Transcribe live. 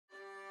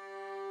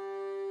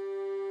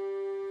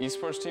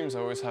Esports teams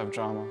always have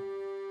drama.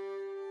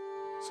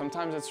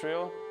 Sometimes it's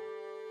real,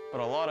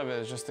 but a lot of it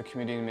is just the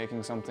community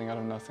making something out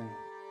of nothing.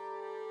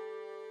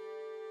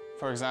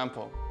 For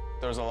example,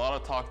 there was a lot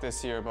of talk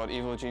this year about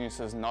Evil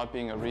Geniuses not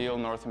being a real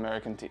North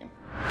American team.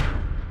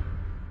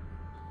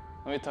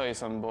 Let me tell you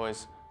something,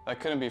 boys. That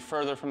couldn't be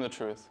further from the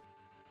truth.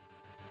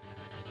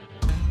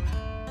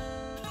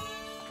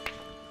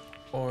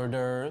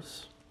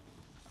 Orders.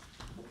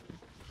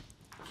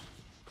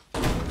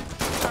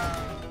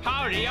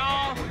 Howdy,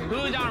 y'all.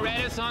 Who's on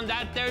Reddit on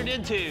that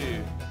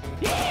 32?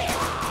 Yeah!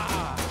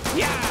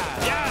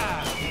 Yeah!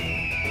 Yeah!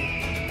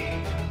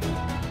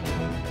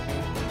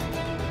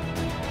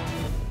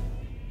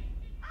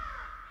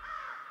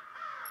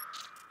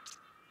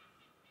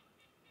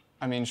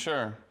 I mean,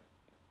 sure,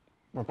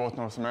 we're both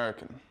North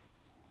American,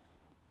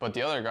 but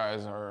the other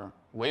guys are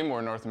way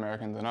more North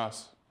American than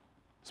us,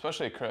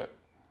 especially Crit.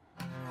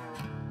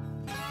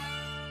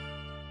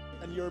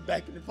 And you're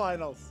back in the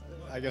finals.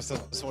 I guess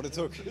that's what it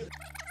took.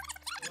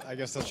 I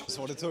guess that's just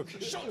what it took.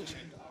 Shoulder check,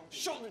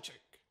 shoulder check,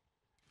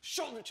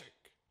 shoulder check.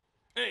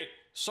 Hey,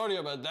 sorry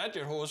about that,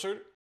 you hoser.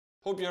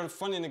 Hope you had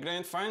fun in the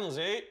grand finals,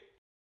 eh?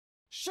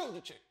 Shoulder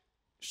check,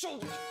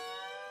 shoulder check.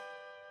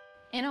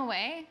 In a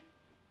way,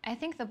 I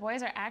think the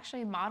boys are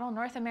actually model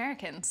North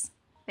Americans.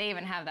 They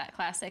even have that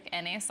classic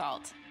NA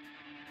salt.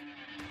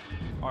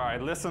 All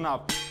right, listen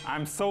up.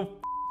 I'm so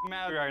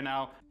mad right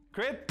now.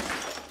 Crit,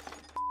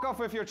 off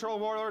with your troll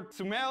warlord.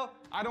 Sumail,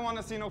 I don't want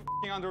to see no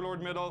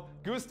underlord middle.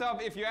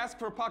 Gustav, if you ask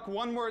for puck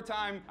one more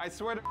time, I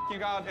swear to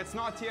God, it's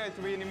not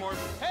TI3 anymore.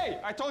 Hey,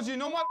 I told you,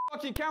 no more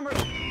fucking cameras.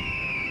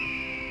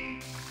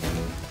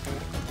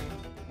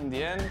 In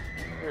the end,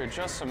 we were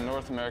just some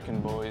North American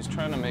boys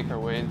trying to make our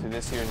way into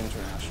this year's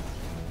international.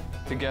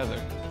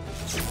 Together,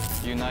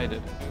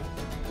 united,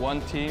 one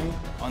team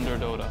under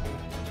Dota.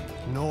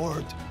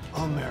 North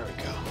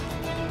America.